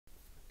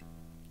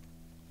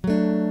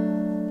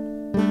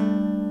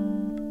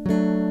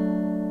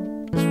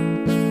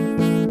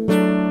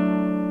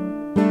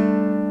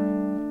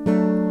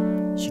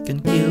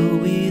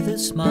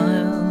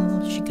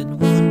She can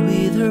wound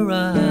with her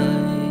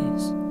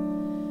eyes.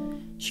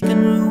 She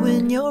can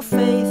ruin your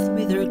faith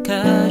with her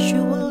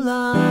casual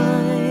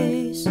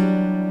lies.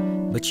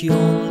 But she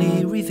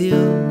only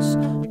reveals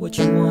what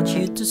she wants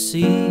you to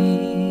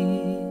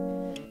see.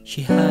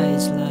 She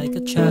hides like a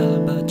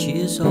child, but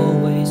she is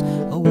always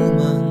a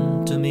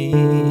woman to me.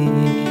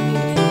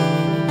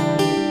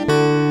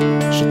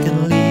 She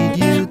can lead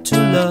you to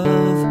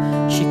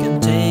love, she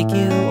can take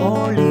you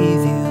or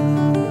leave you.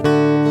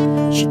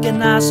 She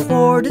can ask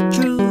for the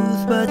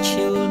truth, but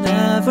she'll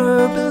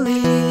never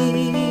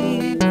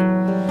believe.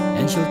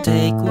 And she'll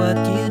take what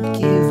you'd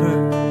give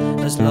her,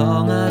 as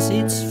long as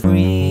it's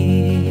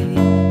free.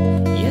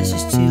 Yes, she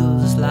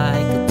steals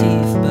like a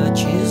thief, but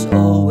she's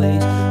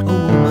always a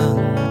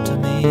woman to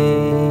me.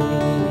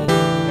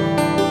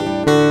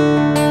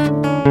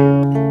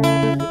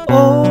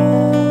 Oh,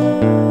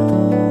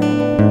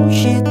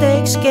 she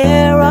takes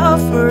care of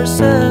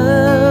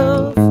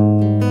herself.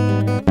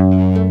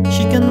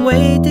 She can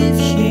wait if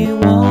she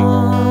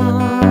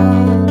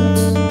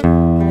wants.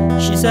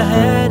 She's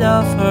ahead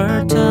of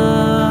her time.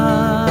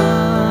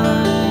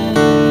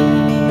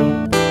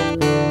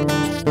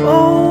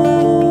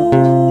 Oh,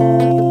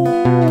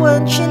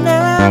 and she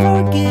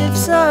never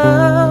gives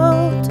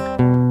out,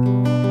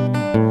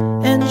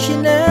 and she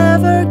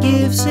never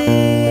gives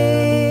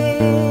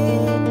in.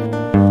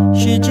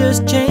 She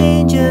just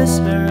changes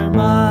her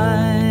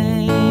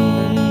mind,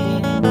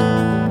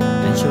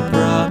 and she'll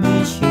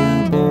promise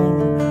you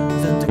more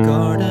than the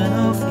Garden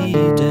of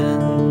Eden.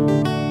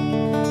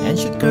 And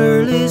she'll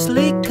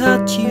carelessly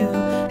cut you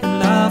and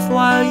laugh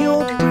while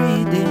you're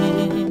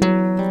breathing.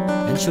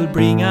 And she'll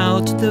bring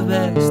out the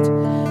best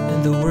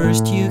and the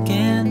worst you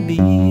can be.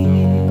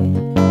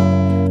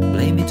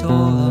 Blame it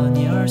all on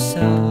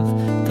yourself,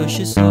 'cause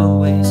she's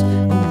always a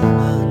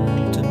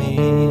woman to me.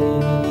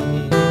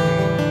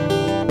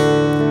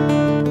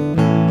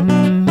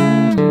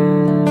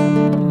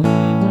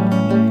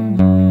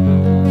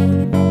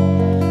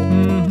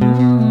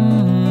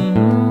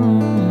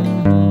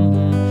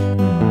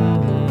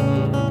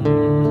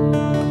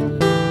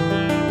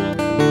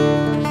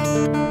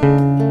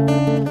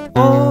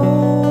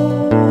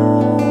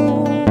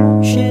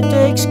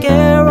 Takes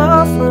care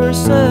of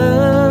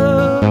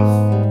herself.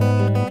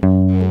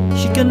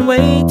 She can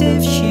wait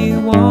if she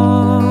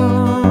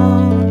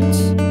wants.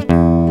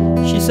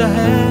 She's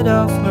ahead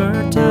of her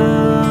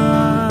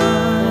time.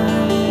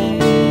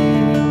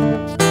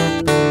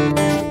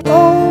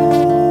 Oh,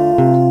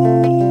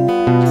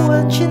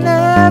 and she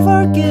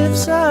never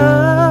gives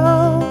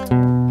out,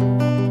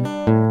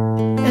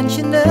 and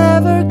she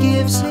never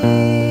gives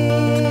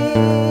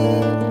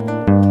in.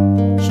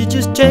 She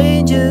just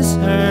changes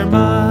her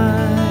mind.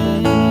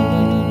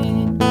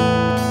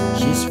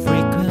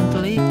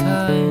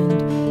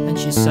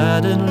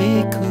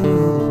 Suddenly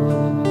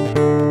cool,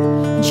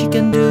 and she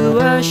can do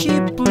as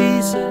she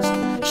pleases.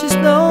 She's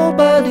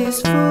nobody's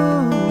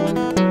fool,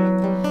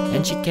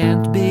 and she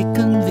can't be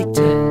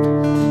convicted.